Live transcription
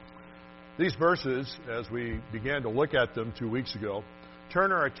These verses, as we began to look at them 2 weeks ago,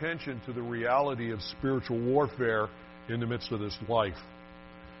 turn our attention to the reality of spiritual warfare in the midst of this life.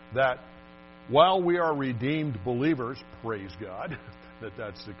 That while we are redeemed believers, praise God that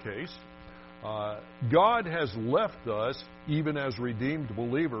that's the case, God has left us, even as redeemed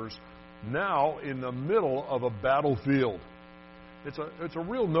believers, now in the middle of a battlefield. It's a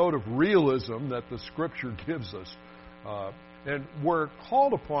real note of realism that the Scripture gives us. And we're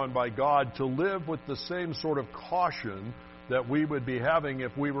called upon by God to live with the same sort of caution that we would be having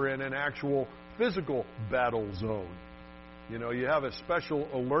if we were in an actual physical battle zone. You know, you have a special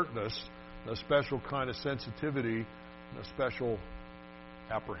alertness, a special kind of sensitivity, a special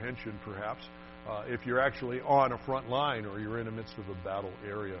apprehension, perhaps, if you're actually on a front line or you're in the midst of a battle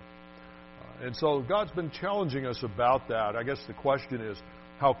area. And so God's been challenging us about that. I guess the question is,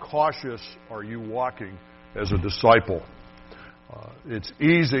 how cautious are you walking as a disciple? It's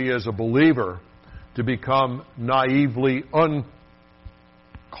easy as a believer to become naively uncautious.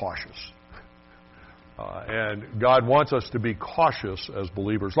 And God wants us to be cautious as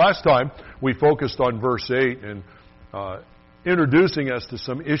believers. Last time, we focused on verse 8 and introducing us to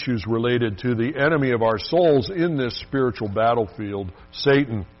some issues related to the enemy of our souls in this spiritual battlefield,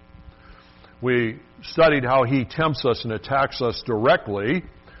 Satan. We studied how he tempts us and attacks us directly,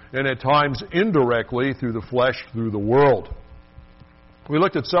 and at times indirectly through the flesh, through the world. We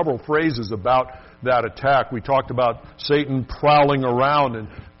looked at several phrases about that attack. We talked about Satan prowling around and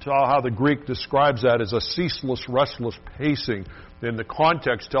saw how the Greek describes that as a ceaseless, restless pacing. And the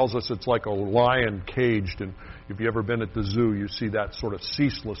context tells us it's like a lion caged. And if you've ever been at the zoo, you see that sort of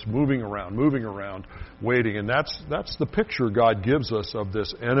ceaseless moving around, waiting. And that's the picture God gives us of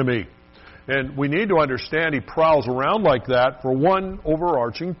this enemy. And we need to understand he prowls around like that for one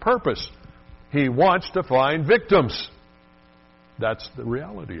overarching purpose. He wants to find victims. That's the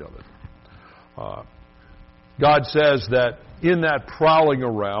reality of it. God says that in that prowling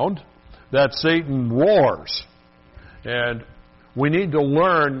around, that Satan roars. And we need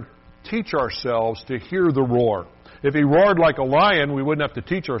to teach ourselves to hear the roar. If he roared like a lion, we wouldn't have to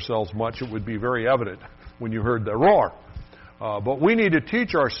teach ourselves much. It would be very evident when you heard the roar. But we need to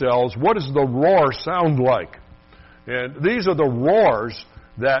teach ourselves, what does the roar sound like? And these are the roars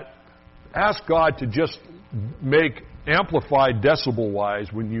that ask God to just make amplified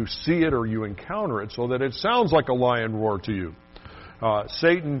decibel-wise when you see it or you encounter it so that it sounds like a lion roar to you.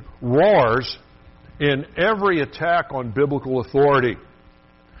 Satan roars in every attack on biblical authority,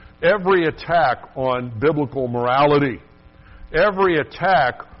 every attack on biblical morality, every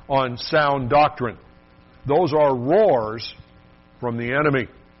attack on sound doctrine. Those are roars from the enemy.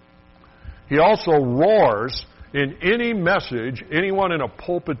 He also roars in any message anyone in a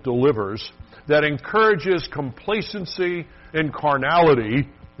pulpit delivers that encourages complacency and carnality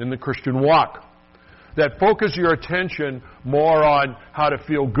in the Christian walk, that focus your attention more on how to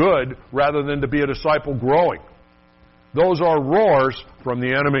feel good rather than to be a disciple growing. Those are roars from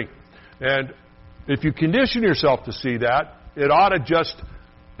the enemy. And if you condition yourself to see that, it ought to just,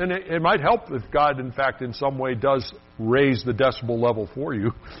 and it might help if God, in fact, in some way does raise the decibel level for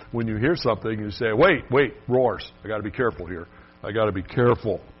you. When you hear something, you say, wait, roars. I got to be careful here. I got to be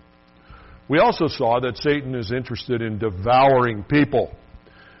careful. We also saw that Satan is interested in devouring people.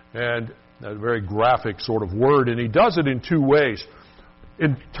 And a very graphic sort of word. And he does it in two ways.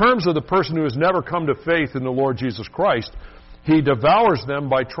 In terms of the person who has never come to faith in the Lord Jesus Christ, he devours them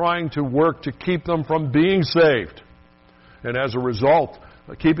by trying to work to keep them from being saved. And as a result,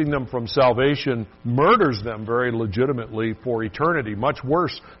 keeping them from salvation murders them very legitimately for eternity, much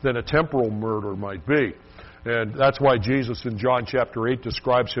worse than a temporal murder might be. And that's why Jesus in John chapter 8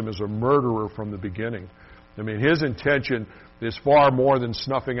 describes him as a murderer from the beginning. I mean, his intention is far more than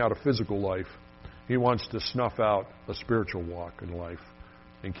snuffing out a physical life. He wants to snuff out a spiritual walk in life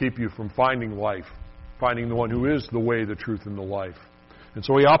and keep you from finding life, finding the one who is the way, the truth, and the life. And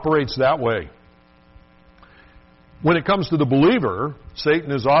so he operates that way. When it comes to the believer,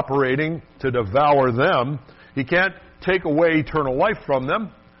 Satan is operating to devour them. He can't take away eternal life from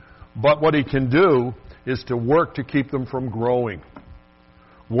them, but what he can do is to work to keep them from growing.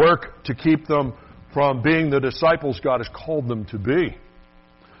 Work to keep them from being the disciples God has called them to be.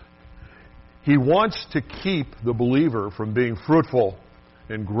 He wants to keep the believer from being fruitful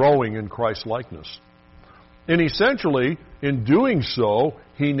and growing in Christ's likeness. And essentially, in doing so,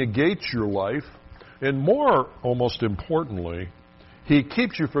 he negates your life, and more, almost importantly, he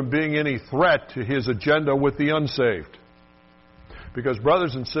keeps you from being any threat to his agenda with the unsaved. Because,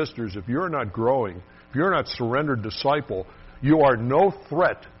 brothers and sisters, if you're not growing, if you're not surrendered disciple, you are no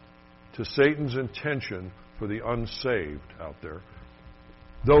threat to Satan's intention for the unsaved out there.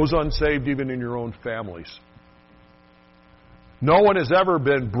 those unsaved even in your own families. No one has ever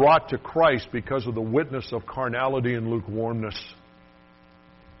been brought to Christ because of the witness of carnality and lukewarmness.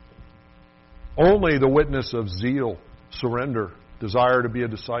 Only the witness of zeal, surrender, desire to be a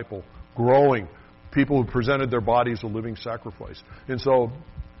disciple, growing, people who presented their bodies a living sacrifice. And so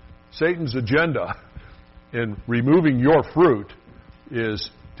Satan's agenda in removing your fruit is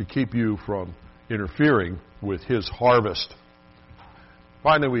to keep you from interfering with his harvest.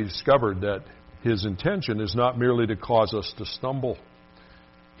 Finally, we discovered that his intention is not merely to cause us to stumble.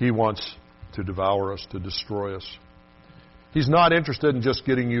 He wants to devour us, to destroy us. He's not interested in just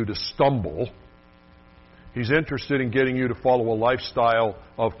getting you to stumble. He's interested in getting you to follow a lifestyle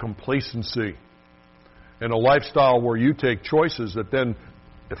of complacency and a lifestyle where you take choices that then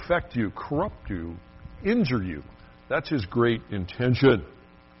affect you, corrupt you, injure you. That's his great intention.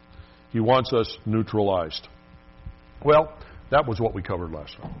 He wants us neutralized. Well, that was what we covered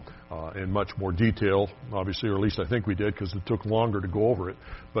last time in much more detail, obviously, or at least I think we did because it took longer to go over it.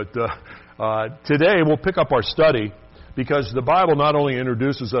 But today we'll pick up our study because the Bible not only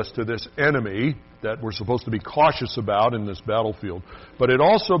introduces us to this enemy that we're supposed to be cautious about in this battlefield, but it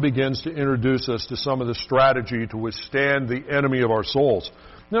also begins to introduce us to some of the strategy to withstand the enemy of our souls.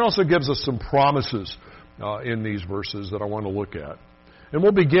 And it also gives us some promises in these verses that I want to look at. And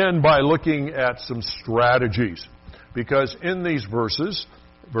we'll begin by looking at some strategies. Because in these verses,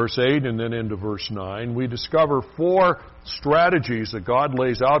 verse 8 and then into verse 9, we discover 4 strategies that God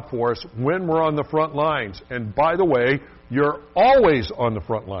lays out for us when we're on the front lines. And by the way, you're always on the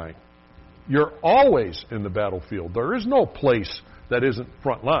front line. You're always in the battlefield. There is no place that isn't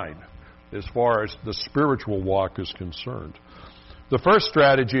front line as far as the spiritual walk is concerned. The first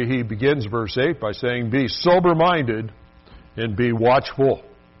strategy, he begins verse 8 by saying, be sober-minded and be watchful.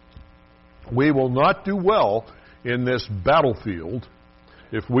 We will not do well in this battlefield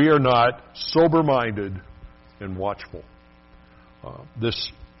if we are not sober-minded and watchful.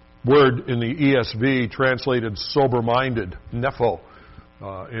 This word in the ESV translated sober-minded, nepho,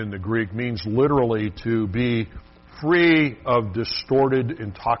 in the Greek, means literally to be free of distorted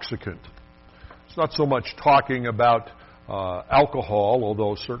intoxicant. It's not so much talking about alcohol,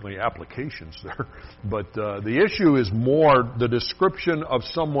 although certainly applications there, but the issue is more the description of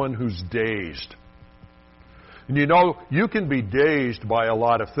someone who's dazed. And you know, you can be dazed by a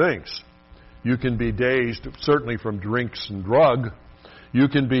lot of things. You can be dazed certainly from drinks and drug. You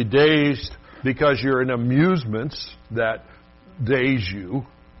can be dazed because you're in amusements that daze you.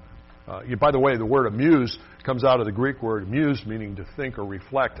 By the way, the word amuse comes out of the Greek word amuse, meaning to think or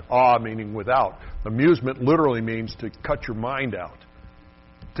reflect, awe, meaning without. Amusement literally means to cut your mind out,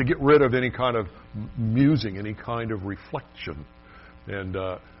 to get rid of any kind of musing, any kind of reflection. And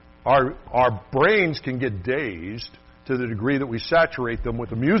our brains can get dazed to the degree that we saturate them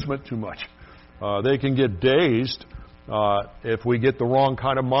with amusement too much. They can get dazed if we get the wrong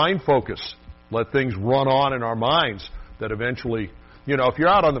kind of mind focus. Let things run on in our minds that eventually, if you're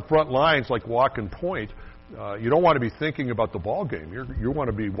out on the front lines like walking point, you don't want to be thinking about the ball game. You want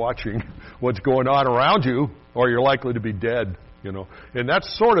to be watching what's going on around you, or you're likely to be dead. And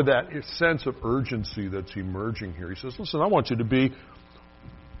that's sort of that sense of urgency that's emerging here. He says, listen, I want you to be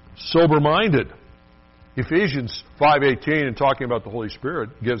sober-minded. Ephesians 5:18, in talking about the Holy Spirit,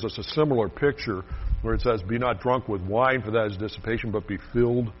 gives us a similar picture where it says, be not drunk with wine, for that is dissipation, but be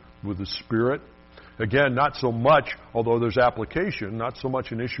filled with the Spirit. Again, not so much, although there's application, not so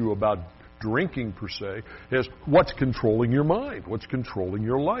much an issue about drinking per se, as what's controlling your mind, what's controlling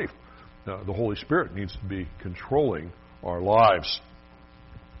your life. The Holy Spirit needs to be controlling our lives.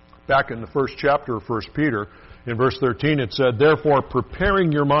 Back in the first chapter of 1 Peter, in verse 13, it said, therefore,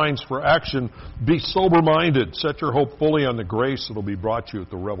 preparing your minds for action, be sober-minded. Set your hope fully on the grace that will be brought to you at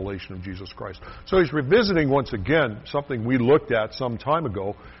the revelation of Jesus Christ. So he's revisiting once again something we looked at some time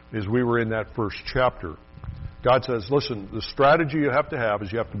ago as we were in that first chapter. God says, listen, the strategy you have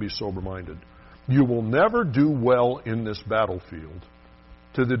is you have to be sober-minded. You will never do well in this battlefield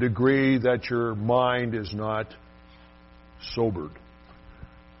to the degree that your mind is not sobered.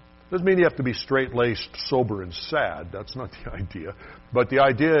 Doesn't mean you have to be straight-laced, sober, and sad. That's not the idea. But the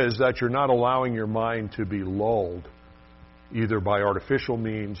idea is that you're not allowing your mind to be lulled, either by artificial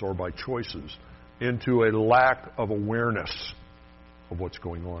means or by choices, into a lack of awareness of what's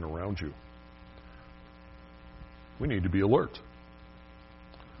going on around you. We need to be alert.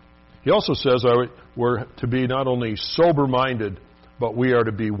 He also says we're to be not only sober-minded, but we are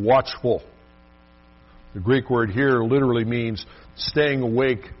to be watchful. The Greek word here literally means staying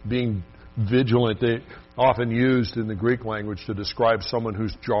awake, being vigilant. They often used in the Greek language to describe someone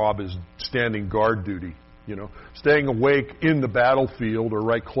whose job is standing guard duty. staying awake in the battlefield or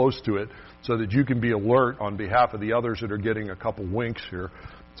right close to it so that you can be alert on behalf of the others that are getting a couple winks here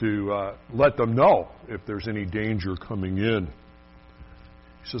to let them know if there's any danger coming in.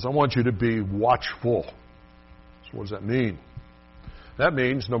 He says, I want you to be watchful. So what does that mean? That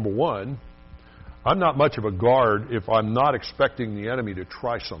means, number one, I'm not much of a guard if I'm not expecting the enemy to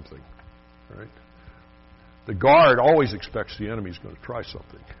try something. Right? The guard always expects the enemy's going to try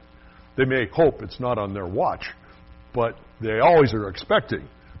something. They may hope it's not on their watch, but they always are expecting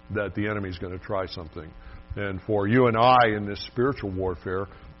that the enemy's going to try something. And for you and I in this spiritual warfare,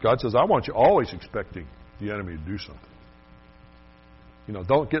 God says, I want you always expecting the enemy to do something.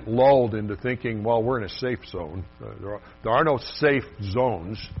 Don't get lulled into thinking, well, we're in a safe zone. There are no safe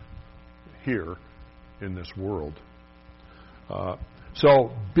zones here in this world.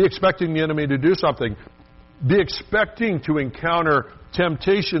 So be expecting the enemy to do something. Be expecting to encounter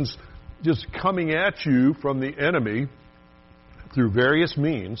temptations just coming at you from the enemy through various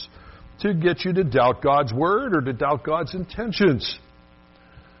means to get you to doubt God's word or to doubt God's intentions.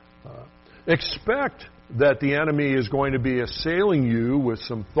 Expect that the enemy is going to be assailing you with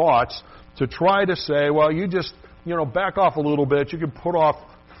some thoughts to try to say, well, you just, back off a little bit. You can put off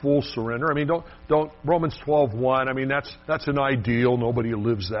full surrender. I mean, don't Romans 12:1. I mean, that's an ideal. Nobody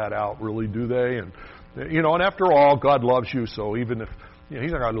lives that out, really, do they? And and after all, God loves you, so even if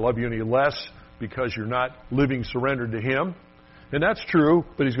He's not going to love you any less because you're not living surrendered to Him. And that's true,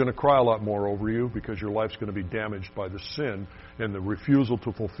 but He's going to cry a lot more over you because your life's going to be damaged by the sin and the refusal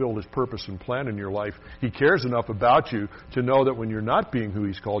to fulfill His purpose and plan in your life. He cares enough about you to know that when you're not being who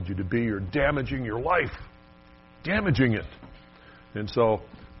He's called you to be, you're damaging your life. Damaging it. And so,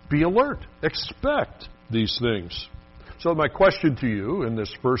 be alert. Expect these things. So my question to you in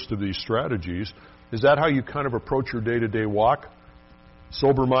this first of these strategies, is that how you kind of approach your day-to-day walk?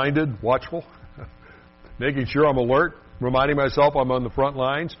 Sober-minded, watchful, making sure I'm alert, reminding myself I'm on the front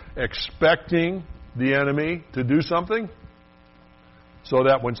lines, expecting the enemy to do something, so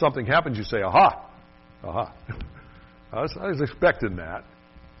that when something happens, you say, aha. I was expecting that.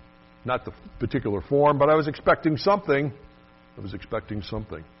 Not the particular form, but I was expecting something.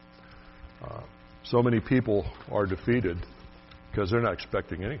 So many people are defeated because they're not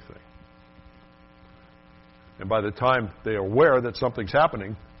expecting anything. And by the time they are aware that something's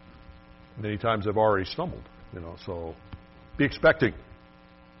happening, many times they've already stumbled. So be expecting.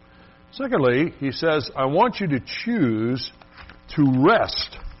 Secondly, he says, I want you to choose to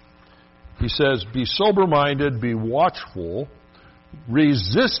rest. He says, be sober-minded, be watchful,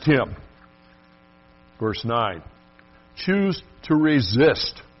 resist him. Verse 9. Choose to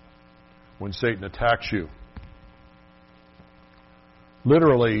resist when Satan attacks you.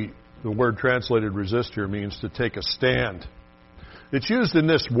 Literally, the word translated resist here means to take a stand. It's used in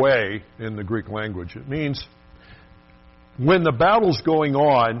this way in the Greek language. It means when the battle's going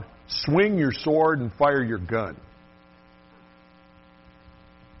on, swing your sword and fire your gun.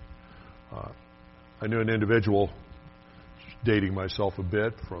 I knew an individual, dating myself a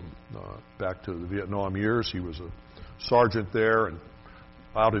bit, from back to the Vietnam years. He was a sergeant there and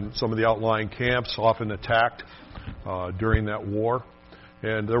out in some of the outlying camps, often attacked during that war.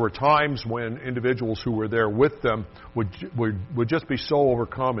 And there were times when individuals who were there with them would just be so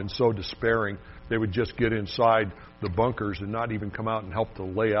overcome and so despairing, they would just get inside the bunkers and not even come out and help to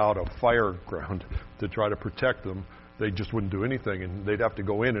lay out a fire ground to try to protect them. They just wouldn't do anything, and they'd have to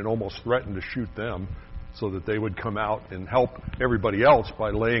go in and almost threaten to shoot them so that they would come out and help everybody else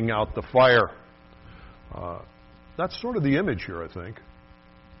by laying out the fire. That's sort of the image here, I think.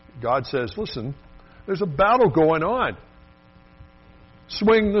 God says, listen, there's a battle going on.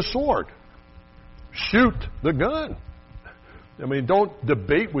 Swing the sword. Shoot the gun. I mean, don't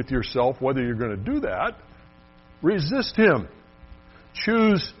debate with yourself whether you're going to do that. Resist him.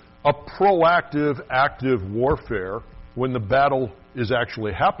 Choose a proactive, active warfare when the battle is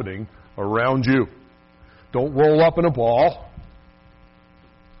actually happening around you. Don't roll up in a ball.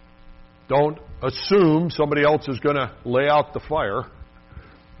 Don't assume somebody else is going to lay out the fire.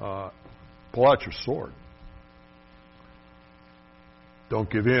 Pull out your sword. Don't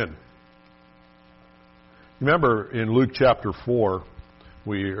give in. Remember in Luke chapter 4,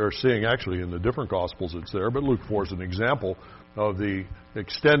 we are seeing, actually in the different Gospels it's there, but Luke 4 is an example of the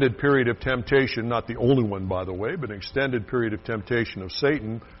extended period of temptation, not the only one, by the way, but an extended period of temptation of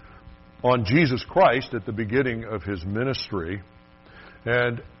Satan on Jesus Christ at the beginning of his ministry.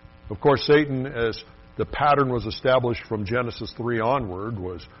 And, of course, Satan, as the pattern was established from Genesis 3 onward,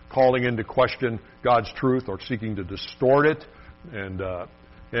 was calling into question God's truth or seeking to distort it.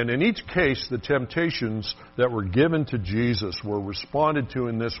 And in each case, the temptations that were given to Jesus were responded to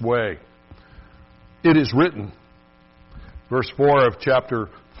in this way. it is written. Verse 4 of chapter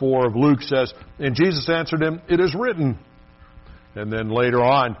 4 of Luke says, and Jesus answered him, it is written. And then later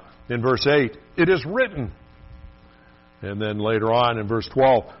on in verse 8, it is written. And then later on in verse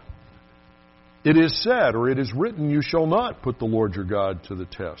 12, it is said, or it is written, you shall not put the Lord your God to the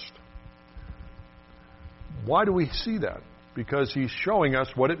test. Why do we see that? Because he's showing us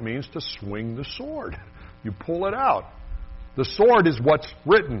what it means to swing the sword. You pull it out. The sword is what's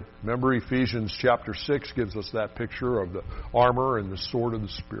written. Remember Ephesians chapter 6 gives us that picture of the armor and the sword of the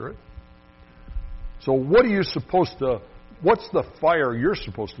Spirit. So what are you supposed to, what's the fire you're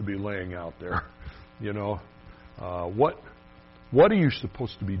supposed to be laying out there? You know, what are you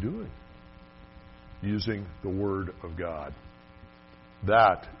supposed to be doing? Using the Word of God.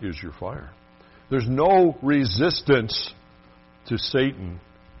 That is your fire. There's no resistance to Satan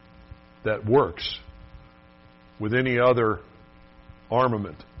that works with any other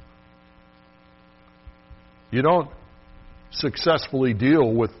armament. You don't successfully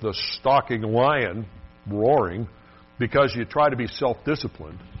deal with the stalking lion roaring because you try to be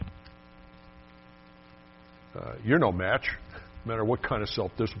self-disciplined. You're no match, no matter what kind of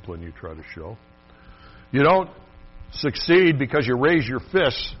self-discipline you try to show. You don't succeed because you raise your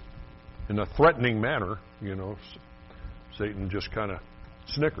fists in a threatening manner. You know, Satan just kind of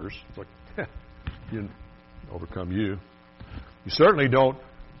snickers. It's like, you overcome you. You certainly don't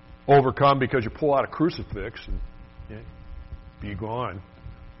overcome because you pull out a crucifix and be gone.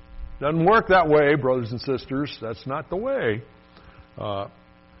 Doesn't work that way, brothers and sisters. That's not the way.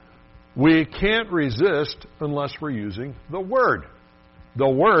 We can't resist unless we're using the Word. The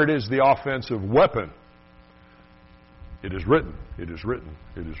Word is the offensive weapon. It is written. It is written.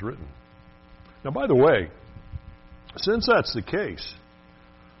 It is written. Now, by the way, since that's the case,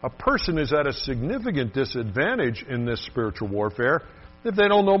 a person is at a significant disadvantage in this spiritual warfare if they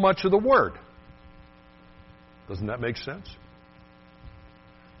don't know much of the Word. Doesn't that make sense?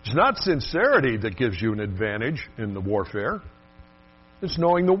 It's not sincerity that gives you an advantage in the warfare. It's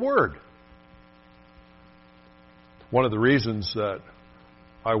knowing the Word. One of the reasons that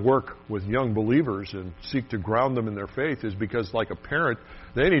I work with young believers and seek to ground them in their faith is because, like a parent,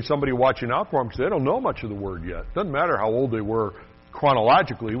 they need somebody watching out for them because they don't know much of the Word yet. Doesn't matter how old they were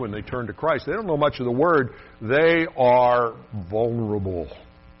chronologically when they turned to Christ. They don't know much of the Word. They are vulnerable.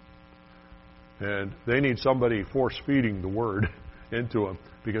 And they need somebody force-feeding the Word into them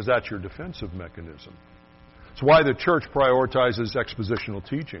because that's your defensive mechanism. It's why the church prioritizes expositional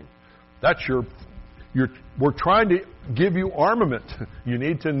teaching. That's we're trying to give you armament. You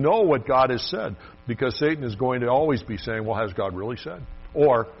need to know what God has said because Satan is going to always be saying, well, has God really said?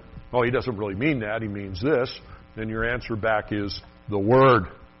 Or, oh, he doesn't really mean that. He means this. And your answer back is the Word.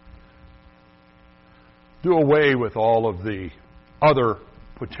 Do away with all of the other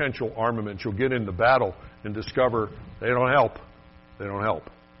potential armaments. You'll get into battle and discover they don't help. They don't help.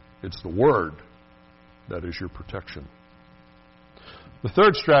 It's the Word that is your protection. The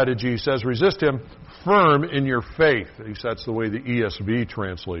third strategy, he says, resist him firm in your faith. At least that's the way the ESV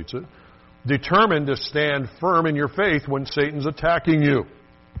translates it. Determined to stand firm in your faith when Satan's attacking you.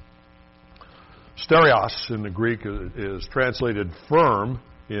 Sterios in the Greek is translated firm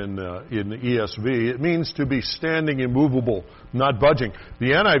in the ESV. It means to be standing immovable, not budging.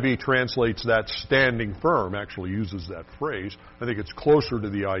 The NIV translates that standing firm, actually uses that phrase. I think it's closer to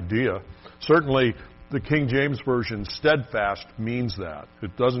the idea. Certainly, the King James Version, steadfast, means that.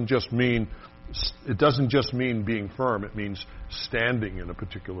 It doesn't just mean being firm. It means standing in a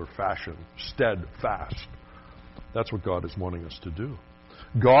particular fashion. Steadfast. That's what God is wanting us to do.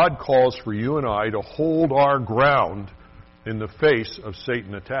 God calls for you and I to hold our ground in the face of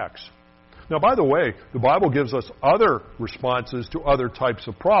Satan attacks. Now, by the way, the Bible gives us other responses to other types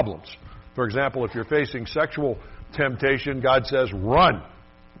of problems. For example, if you're facing sexual temptation, God says, run.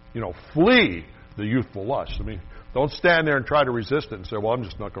 Flee the youthful lust. I mean, don't stand there and try to resist it and say, well, I'm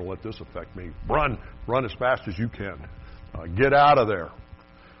just not going to let this affect me. Run as fast as you can. Get out of there.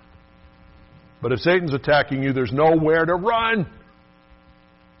 But if Satan's attacking you, there's nowhere to run.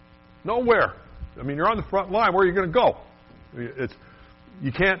 Nowhere. I mean, you're on the front line. Where are you going to go?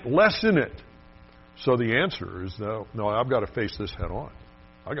 You can't lessen it. So the answer is, no, I've got to face this head on.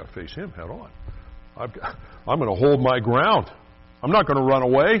 I've got to face him head on. I'm going to hold my ground. I'm not going to run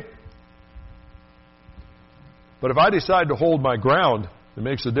away. But if I decide to hold my ground, it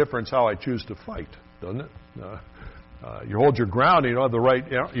makes a difference how I choose to fight, doesn't it? You hold your ground, and you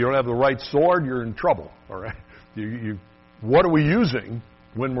don't have the right sword, you're in trouble. All right. What are we using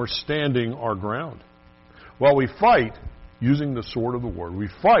when we're standing our ground? Well, we fight using the sword of the Word. We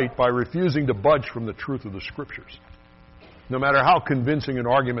fight by refusing to budge from the truth of the Scriptures. No matter how convincing an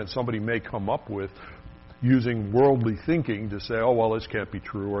argument somebody may come up with, using worldly thinking to say, oh, well, this can't be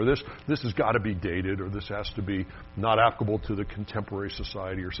true, or this has got to be dated, or this has to be not applicable to the contemporary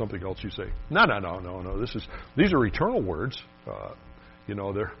society, or something else. You say, no. These are eternal words.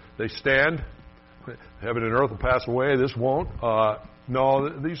 They stand. Heaven and earth will pass away. This won't. No,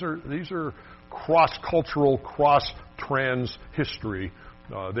 these are cross-cultural, cross-trans history.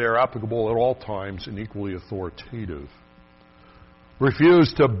 They are applicable at all times and equally authoritative.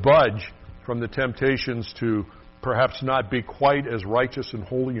 Refuse to budge from the temptations to perhaps not be quite as righteous and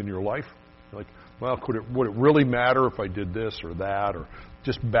holy in your life. Like, well, would it really matter if I did this or that, or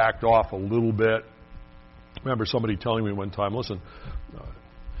just backed off a little bit? I remember somebody telling me one time, listen,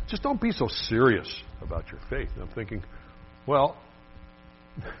 just don't be so serious about your faith. And I'm thinking, well,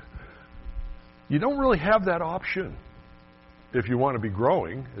 you don't really have that option if you want to be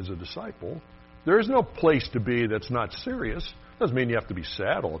growing as a disciple. There is no place to be that's not serious. Doesn't mean you have to be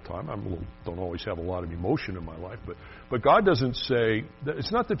sad all the time. Don't always have a lot of emotion in my life, but God doesn't say that.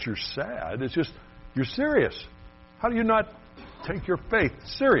 It's not that you're sad. It's just you're serious. How do you not take your faith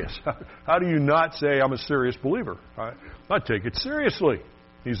serious? How do you not say I'm a serious believer? I take it seriously.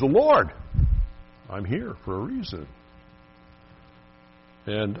 He's the Lord. I'm here for a reason.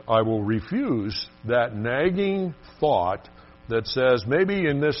 And I will refuse that nagging thought that says maybe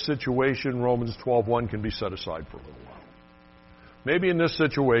in this situation Romans 12:1 can be set aside for a little while. Maybe in this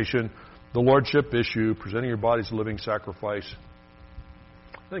situation, the lordship issue, presenting your body as a living sacrifice,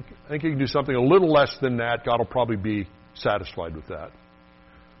 I think you can do something a little less than that. God will probably be satisfied with that.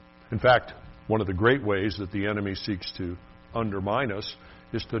 In fact, one of the great ways that the enemy seeks to undermine us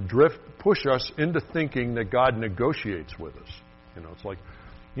is to push us into thinking that God negotiates with us. It's like,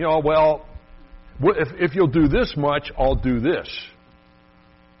 well, if you'll do this much, I'll do this.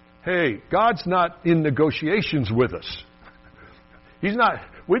 Hey, God's not in negotiations with us. He's not.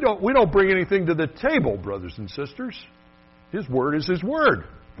 We don't bring anything to the table, brothers and sisters. His word is His word.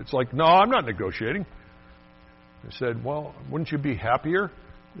 It's like, no, I'm not negotiating. I said, well, wouldn't you be happier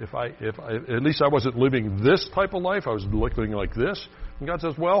if at least I wasn't living this type of life? I was living like this. And God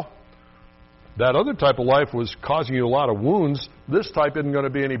says, well, that other type of life was causing you a lot of wounds. This type isn't going to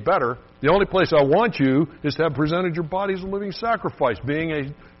be any better. The only place I want you is to have presented your body as a living sacrifice, being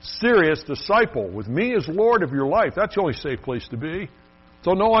a serious disciple with me as Lord of your life. That's the only safe place to be.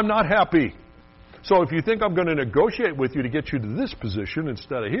 So no, I'm not happy. So if you think I'm going to negotiate with you to get you to this position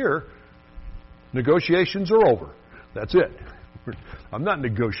instead of here, negotiations are over. That's it. I'm not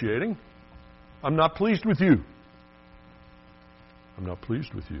negotiating. I'm not pleased with you. I'm not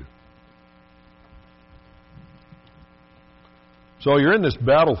pleased with you. So you're in this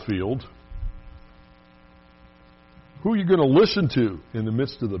battlefield. Who are you going to listen to in the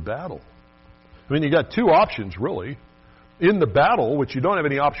midst of the battle? I mean, you got two options, really. In the battle, which you don't have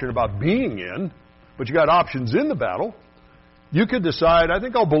any option about being in, but you got options in the battle. You could decide, I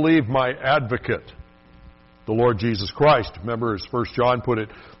think I'll believe my advocate, the Lord Jesus Christ. Remember, as 1 John put it,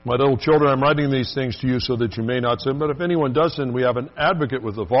 my little children, I'm writing these things to you so that you may not sin. But if anyone does sin, we have an advocate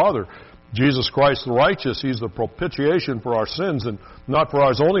with the Father, Jesus Christ the righteous. He's the propitiation for our sins, and not for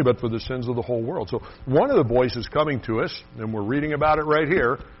ours only, but for the sins of the whole world. So one of the voices coming to us, and we're reading about it right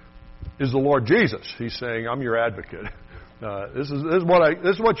here, is the Lord Jesus. He's saying, I'm your advocate. This is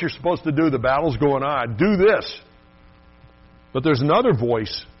what you're supposed to do. The battle's going on. Do this. But there's another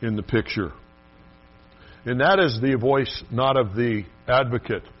voice in the picture. And that is the voice not of the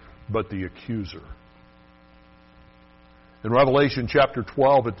advocate, but the accuser. In Revelation chapter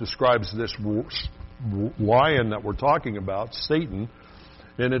 12, it describes this lion that we're talking about, Satan.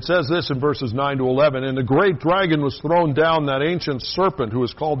 And it says this in verses 9 to 11, and the great dragon was thrown down, that ancient serpent who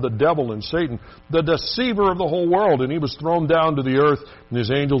is called the devil and Satan, the deceiver of the whole world. And he was thrown down to the earth, and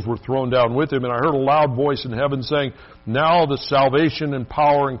his angels were thrown down with him. And I heard a loud voice in heaven saying, now the salvation and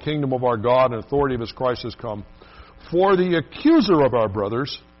power and kingdom of our God and authority of His Christ has come. For the accuser of our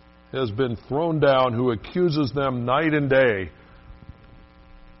brothers has been thrown down, who accuses them night and day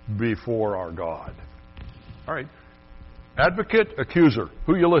before our God. All right. Advocate, accuser.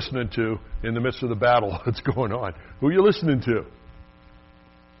 Who are you listening to in the midst of the battle that's going on? Who are you listening to?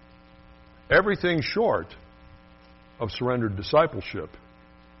 Everything short of surrendered discipleship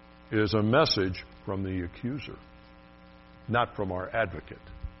is a message from the accuser, not from our advocate.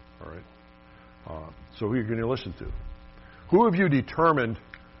 All right. So who are you going to listen to? Who have you determined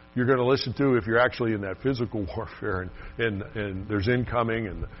you're going to listen to if you're actually in that physical warfare and there's incoming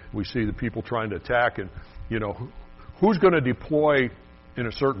and we see the people trying to attack, and who's going to deploy in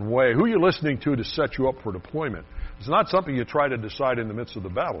a certain way? Who are you listening to set you up for deployment? It's not something you try to decide in the midst of the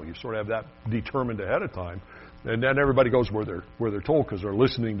battle. You sort of have that determined ahead of time, and then everybody goes where they're told because they're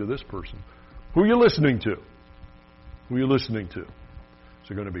listening to this person. Who are you listening to? Who are you listening to? Is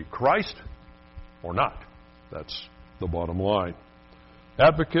it going to be Christ or not? That's the bottom line.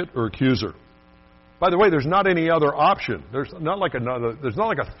 Advocate or accuser? By the way, there's not any other option. There's not like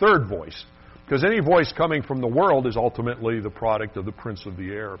a third voice. Because any voice coming from the world is ultimately the product of the prince of the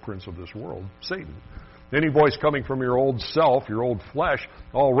air, prince of this world, Satan. Any voice coming from your old self, your old flesh,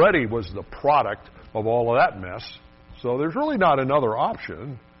 already was the product of all of that mess. So there's really not another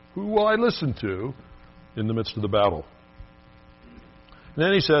option. Who will I listen to in the midst of the battle? And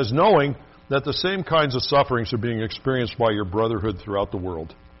then he says, knowing that the same kinds of sufferings are being experienced by your brotherhood throughout the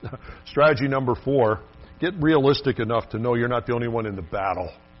world. Strategy number 4, get realistic enough to know you're not the only one in the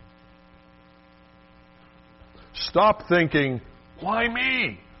battle. Stop thinking, why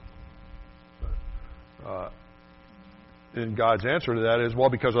me? And God's answer to that is, well,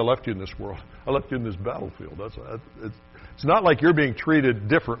 because I left you in this world. I left you in this battlefield. It's not like you're being treated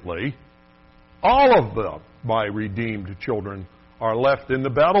differently. All of my redeemed children are left in the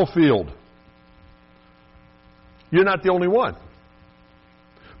battlefield. You're not the only one.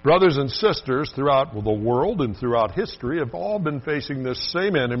 Brothers and sisters throughout the world and throughout history have all been facing this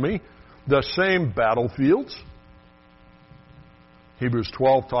same enemy, the same battlefields. Hebrews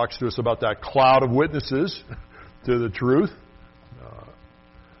 12 talks to us about that cloud of witnesses to the truth.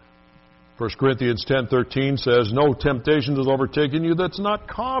 1 Corinthians 10:13 says, no temptation has overtaken you that's not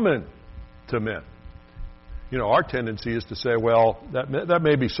common to men. You know, our tendency is to say, well, that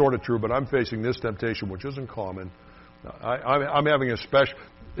may be sort of true, but I'm facing this temptation which isn't common. I'm having a special...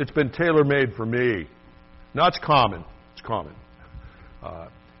 It's been tailor-made for me. No, it's common. It's common.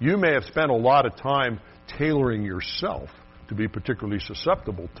 You may have spent a lot of time tailoring yourself to be particularly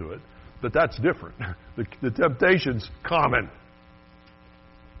susceptible to it, but that's different. The temptation's common.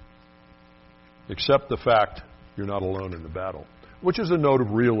 Accept the fact you're not alone in the battle, which is a note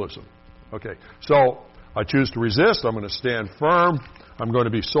of realism. Okay, so I choose to resist. I'm going to stand firm. I'm going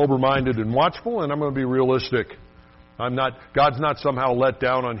to be sober-minded and watchful, and I'm going to be realistic. God's not somehow let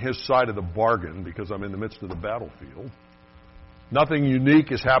down on His side of the bargain because I'm in the midst of the battlefield. Nothing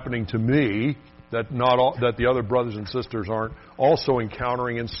unique is happening to me that the other brothers and sisters aren't also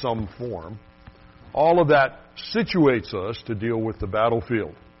encountering in some form. All of that situates us to deal with the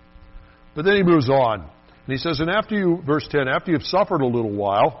battlefield. But then he moves on. And he says, and verse 10, after you've suffered a little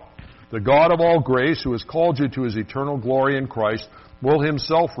while, the God of all grace, who has called you to His eternal glory in Christ, will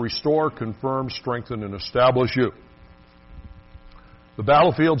Himself restore, confirm, strengthen, and establish you. The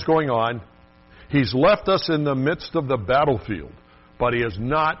battlefield's going on. He's left us in the midst of the battlefield, but He has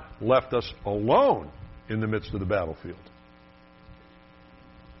not left us alone in the midst of the battlefield.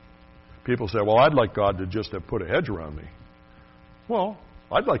 People say, well, I'd like God to just have put a hedge around me. Well,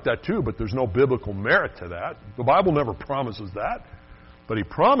 I'd like that too, but there's no biblical merit to that. The Bible never promises that. But He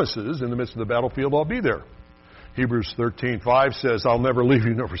promises in the midst of the battlefield, I'll be there. Hebrews 13:5 says, I'll never leave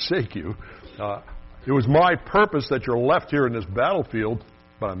you nor forsake you. It was my purpose that you're left here in this battlefield,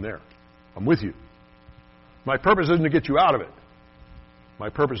 but I'm there. I'm with you. My purpose isn't to get you out of it. My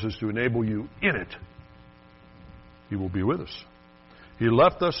purpose is to enable you in it. He will be with us. He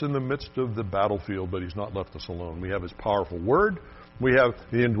left us in the midst of the battlefield, but He's not left us alone. We have His powerful Word. We have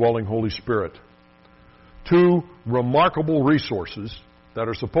the indwelling Holy Spirit. 2 remarkable resources that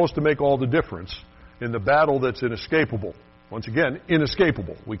are supposed to make all the difference in the battle that's inescapable. Once again,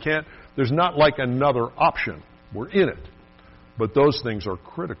 inescapable. There's not like another option. We're in it. But those things are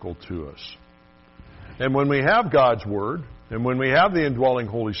critical to us. And when we have God's Word, and when we have the indwelling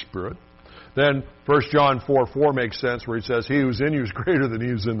Holy Spirit, then 1 John 4:4 makes sense where he says, He who's in you is greater than he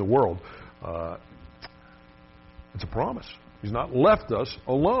who's in the world. It's a promise. He's not left us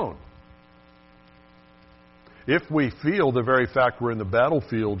alone. If we feel the very fact we're in the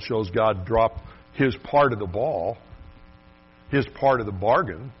battlefield shows God drop His part of the ball, His part of the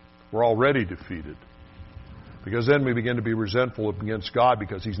bargain, we're already defeated. Because then we begin to be resentful against God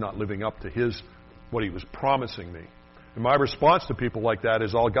because He's not living up to what He was promising me. And my response to people like that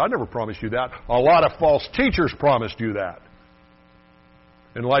is, God never promised you that. A lot of false teachers promised you that.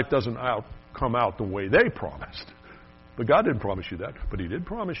 And life doesn't come out the way they promised. But God didn't promise you that. But He did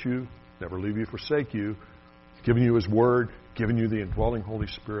promise you, never leave you, forsake you. He's given you His Word, given you the indwelling Holy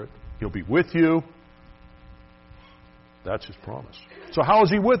Spirit. He'll be with you. That's His promise. So how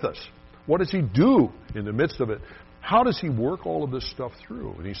is He with us? What does He do in the midst of it? How does He work all of this stuff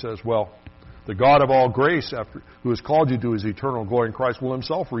through? And He says, well, the God of all grace, who has called you to His eternal glory in Christ, will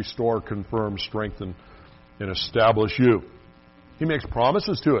Himself restore, confirm, strengthen, and establish you. He makes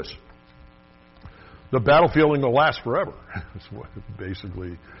promises to us. The battlefield ain't going to last forever. That's what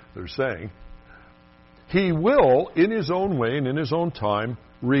basically they're saying. He will, in His own way and in His own time,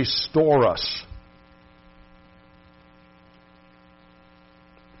 restore us.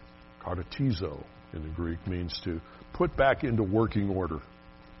 Kartizo in the Greek means to put back into working order.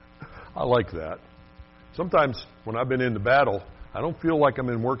 I like that. Sometimes when I've been in the battle, I don't feel like I'm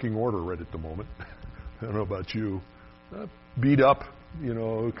in working order right at the moment. I don't know about you. Beat up,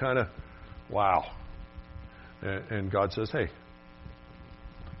 kind of, wow. And God says, hey,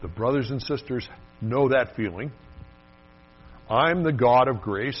 the brothers and sisters know that feeling. I'm the God of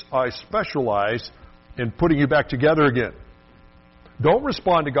grace. I specialize in putting you back together again. Don't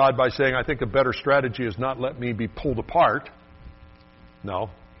respond to God by saying, I think a better strategy is not let me be pulled apart. No.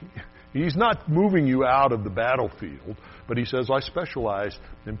 He's not moving you out of the battlefield, but he says, I specialize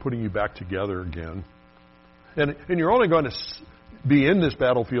in putting you back together again. And you're only going to be in this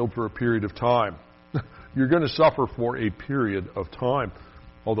battlefield for a period of time. You're going to suffer for a period of time.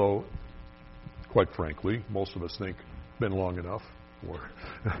 Although, quite frankly, most of us think it's been long enough.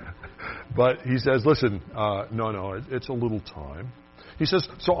 But he says, listen, no, it's a little time. He says,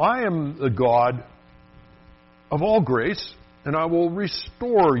 so I am the God of all grace, and I will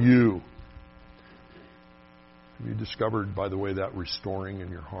restore you. Have you discovered, by the way, that restoring in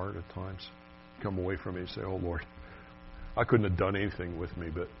your heart at times? Come away from me and say, oh, Lord, I couldn't have done anything with me,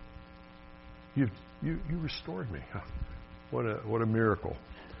 but you restored me. What a miracle.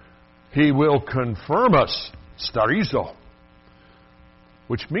 He will confirm us, starizo,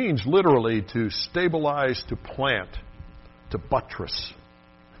 which means literally to stabilize, to plant, to buttress.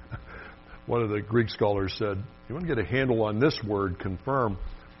 One of the Greek scholars said, you want to get a handle on this word, confirm,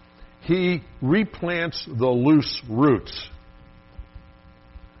 he replants the loose roots.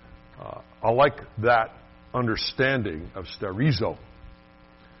 I like that understanding of starizo.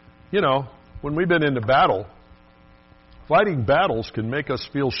 When we've been in the battle, fighting battles can make us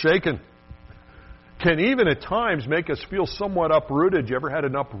feel shaken. Can even at times make us feel somewhat uprooted. You ever had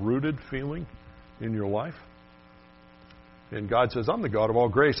an uprooted feeling in your life? And God says, I'm the God of all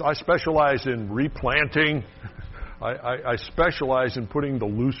grace. I specialize in replanting. I specialize in putting the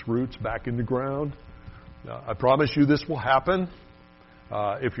loose roots back in the ground. I promise you this will happen.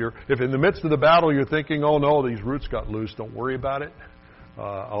 If in the midst of the battle you're thinking, oh no, these roots got loose, don't worry about it.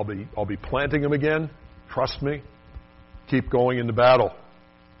 I'll be planting them again. Trust me. Keep going in the battle.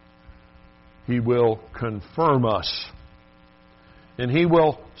 He will confirm us. And he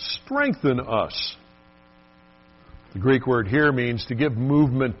will strengthen us. The Greek word here means to give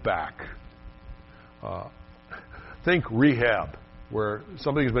movement back. Think rehab, where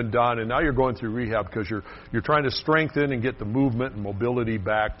something's been done and now you're going through rehab because you're trying to strengthen and get the movement and mobility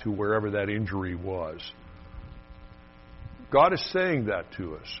back to wherever that injury was. God is saying that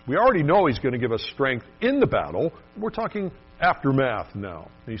to us. We already know he's going to give us strength in the battle. We're talking aftermath now.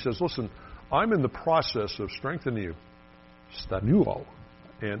 And he says, listen, I'm in the process of strengthening you. Stanuo.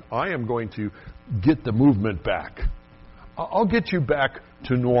 And I am going to get the movement back. I'll get you back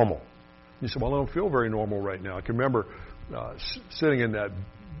to normal. You say, well, I don't feel very normal right now. I can remember sitting in that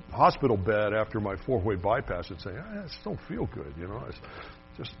hospital bed after my 4-way bypass and saying, I just don't feel good. It's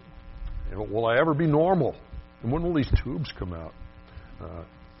just, will I ever be normal? And when will these tubes come out?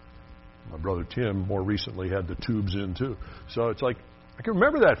 My brother Tim more recently had the tubes in too. So it's like, I can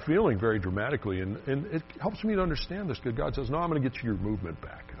remember that feeling very dramatically, and it helps me to understand this because God says, no, I'm going to get you your movement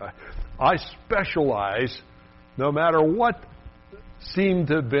back. I specialize, no matter what seemed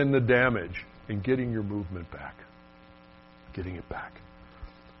to have been the damage, in getting your movement back. Getting it back.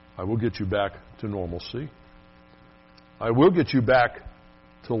 I will get you back to normalcy. I will get you back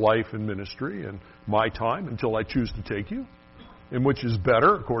to life and ministry and my time until I choose to take you, and which is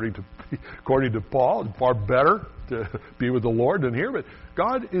better, according to Paul, far better to be with the Lord than here. But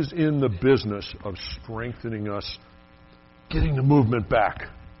God is in the business of strengthening us, getting the movement back.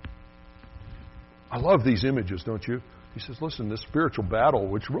 I love these images, don't you? He says, listen, this spiritual battle,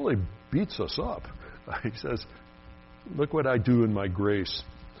 which really beats us up, he says, look what I do in my grace.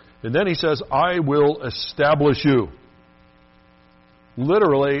 And then he says, I will establish you.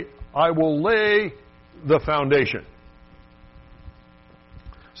 Literally, I will lay the foundation.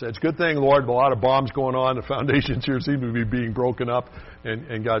 So it's a good thing, Lord, a lot of bombs going on. The foundations here seem to be being broken up.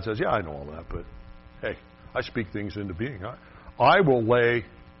 And God says, yeah, I know all that, but hey, I speak things into being. I will lay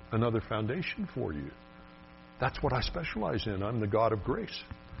another foundation for you. That's what I specialize in. I'm the God of grace.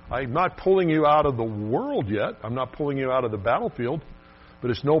 I'm not pulling you out of the world yet. I'm not pulling you out of the battlefield. But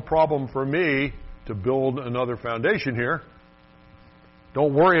it's no problem for me to build another foundation here.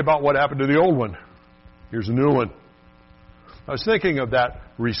 Don't worry about what happened to the old one. Here's a new one. I was thinking of that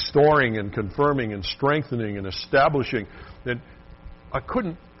restoring and confirming and strengthening and establishing. And I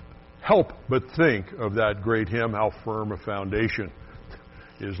couldn't help but think of that great hymn, How Firm a Foundation.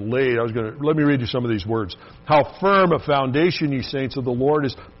 is laid. Let me read you some of these words. How firm a foundation, ye saints of the Lord,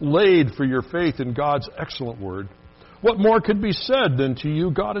 is laid for your faith in God's excellent word. What more could be said than to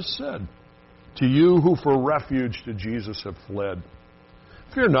you God has said? To you who for refuge to Jesus have fled.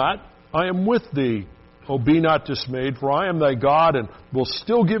 Fear not, I am with thee. Oh, be not dismayed, for I am thy God, and will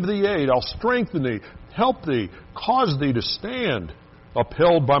still give thee aid. I'll strengthen thee, help thee, cause thee to stand,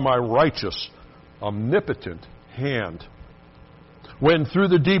 upheld by my righteous, omnipotent hand. When through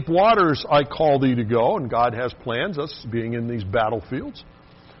the deep waters I call thee to go, and God has plans, us being in these battlefields,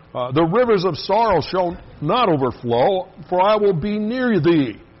 the rivers of sorrow shall not overflow, for I will be near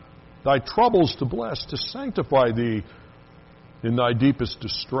thee, thy troubles to bless, to sanctify thee in thy deepest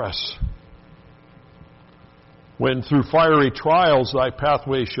distress. When through fiery trials thy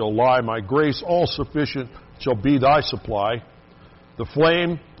pathway shall lie, my grace all sufficient shall be thy supply. The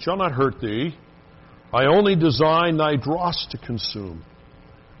flame shall not hurt thee. I only design thy dross to consume,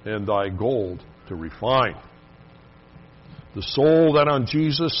 and thy gold to refine. The soul that on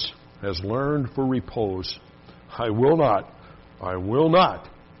Jesus has learned for repose, I will not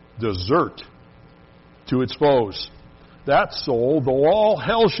desert to its foes. That soul, though all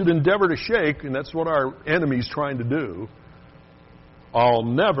hell should endeavor to shake, and that's what our enemy's trying to do, I'll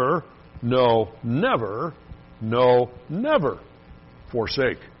never, no, never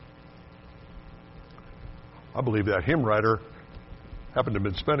forsake. I believe that hymn writer happened to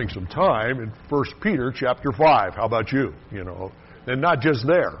have been spending some time in 1 Peter chapter 5. How about you? And not just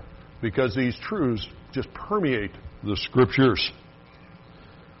there, because these truths just permeate the Scriptures.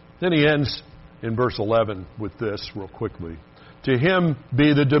 Then he ends in verse 11 with this real quickly. To him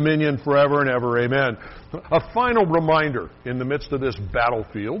be the dominion forever and ever. Amen. A final reminder in the midst of this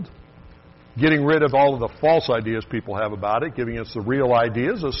battlefield, getting rid of all of the false ideas people have about it, giving us the real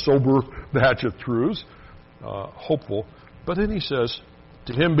ideas, a sober batch of truths, hopeful. But then he says,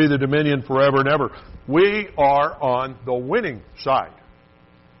 to him be the dominion forever and ever. We are on the winning side.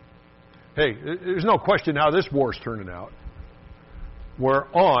 Hey, there's no question how this war's turning out. We're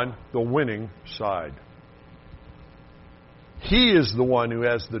on the winning side. He is the one who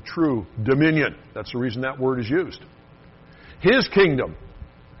has the true dominion. That's the reason that word is used. His kingdom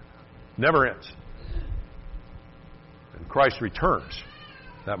never ends. And Christ returns.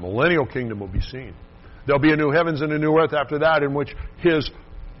 That millennial kingdom will be seen. There'll be a new heavens and a new earth after that in which His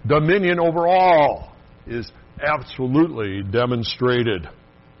dominion over all is absolutely demonstrated.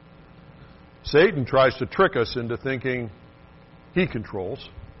 Satan tries to trick us into thinking he controls,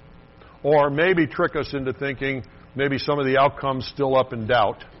 or maybe trick us into thinking maybe some of the outcome's still up in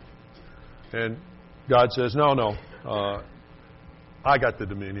doubt. And God says, no, I got the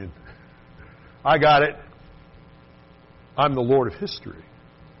dominion. I got it. I'm the Lord of history.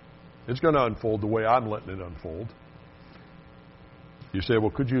 It's going to unfold the way I'm letting it unfold. You say,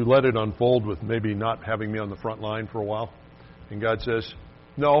 well, could you let it unfold with maybe not having me on the front line for a while? And God says,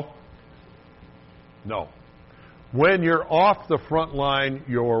 no. When you're off the front line,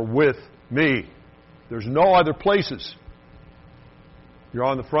 you're with me. There's no other places. You're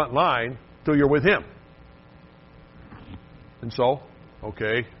on the front line till you're with Him. And so,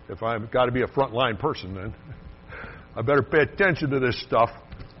 okay, if I've got to be a front line person, then I better pay attention to this stuff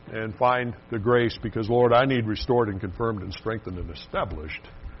and find the grace, because, Lord, I need restored and confirmed and strengthened and established.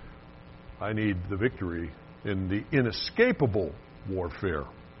 I need the victory in the inescapable warfare.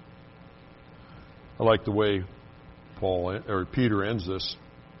 I like the way Peter ends this.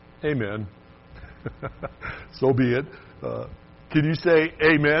 Amen. So be it. Can you say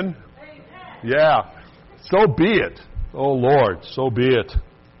amen? Amen? Yeah. So be it. Oh, Lord, so be it.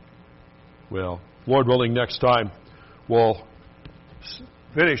 Well, Lord willing, next time we'll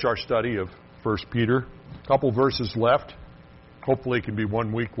finish our study of 1 Peter. A couple verses left. Hopefully it can be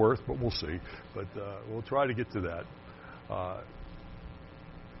 1 week worth, but we'll see. But we'll try to get to that.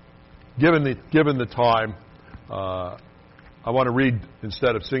 Given the time, I want to read,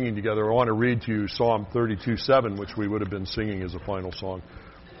 instead of singing together, I want to read to you Psalm 32:7, which we would have been singing as a final song.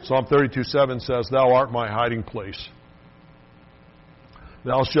 Psalm 32:7 says, Thou art my hiding place.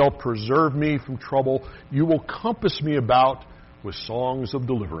 Thou shalt preserve me from trouble. You will compass me about with songs of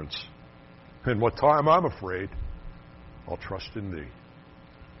deliverance. And what time I'm afraid, I'll trust in Thee.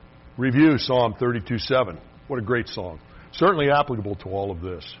 Review Psalm 32:7. What a great song. Certainly applicable to all of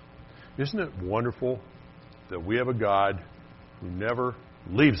this. Isn't it wonderful that we have a God who never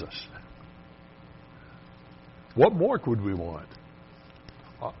leaves us? What more could we want?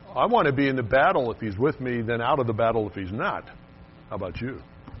 I want to be in the battle if He's with me, than out of the battle if He's not. How about you?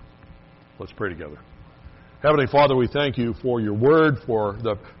 Let's pray together. Heavenly Father, we thank You for Your Word, for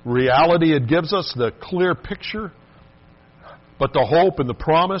the reality it gives us, the clear picture. but the hope and the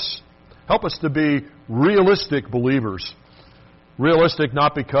promise. Help us to be realistic believers. Realistic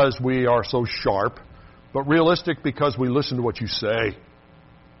not because we are so sharp, but realistic because we listen to what you say.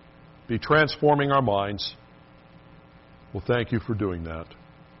 Be transforming our minds. Well, thank you for doing that.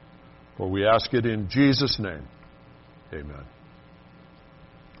 For we ask it in Jesus' name. Amen.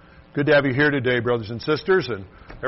 Good to have you here today, brothers and sisters. And